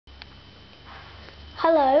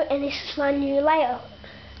Hello, and this is my new layout.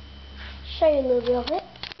 Show you a little bit of it.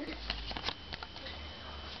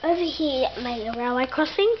 Over here, I made a railway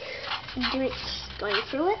crossing. It's going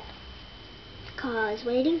through it. Cars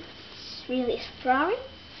waiting. It's really Ferrari.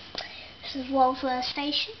 This is Walsworth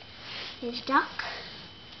Station. Here's Duck.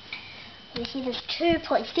 Over here, there's 2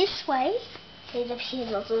 points this way. There's over here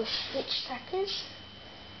lots of switch trackers.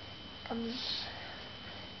 Comes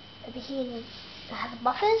over here and have the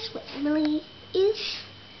buffers where Emily is.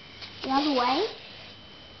 The other way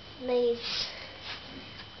leaves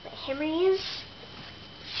where Henry is,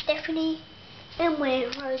 Stephanie, and where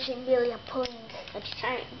Rose and Billy are pulling a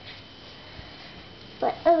train.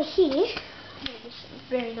 But over here, this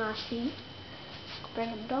very nice view.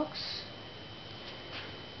 Random dogs.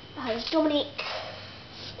 There's Dominic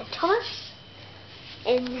and Thomas,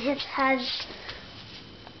 and it has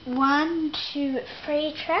 1, 2,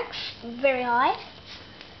 3 tracks, very high.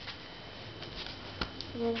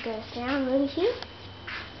 And then it goes down over here.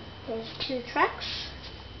 There's 2 tracks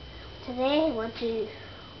to there, one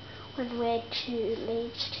where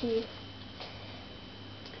leads to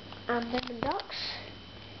Random Docks,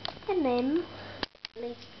 and then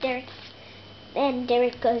leads Derek. Then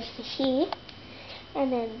Derek goes to here,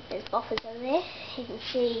 and then there's buffers over there. You can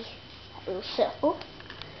see that little circle.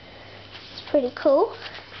 It's pretty cool.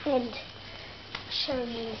 And showing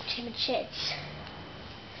you 2 sheds.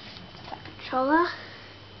 Controller.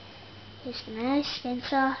 Here's the nose,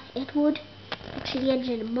 Spencer, Edward, Oxygen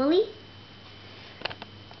and Molly.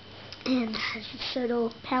 And has showed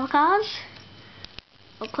all power cars.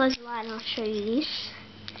 I'll close the light and I'll show you this.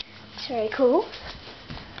 It's very cool.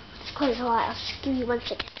 Let's close the light, I'll just give you 1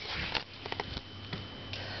 second.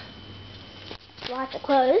 The lights are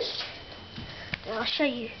closed, and I'll show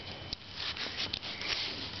you.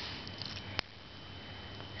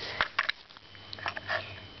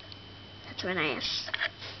 That's very nice.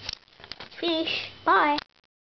 Finish. Bye.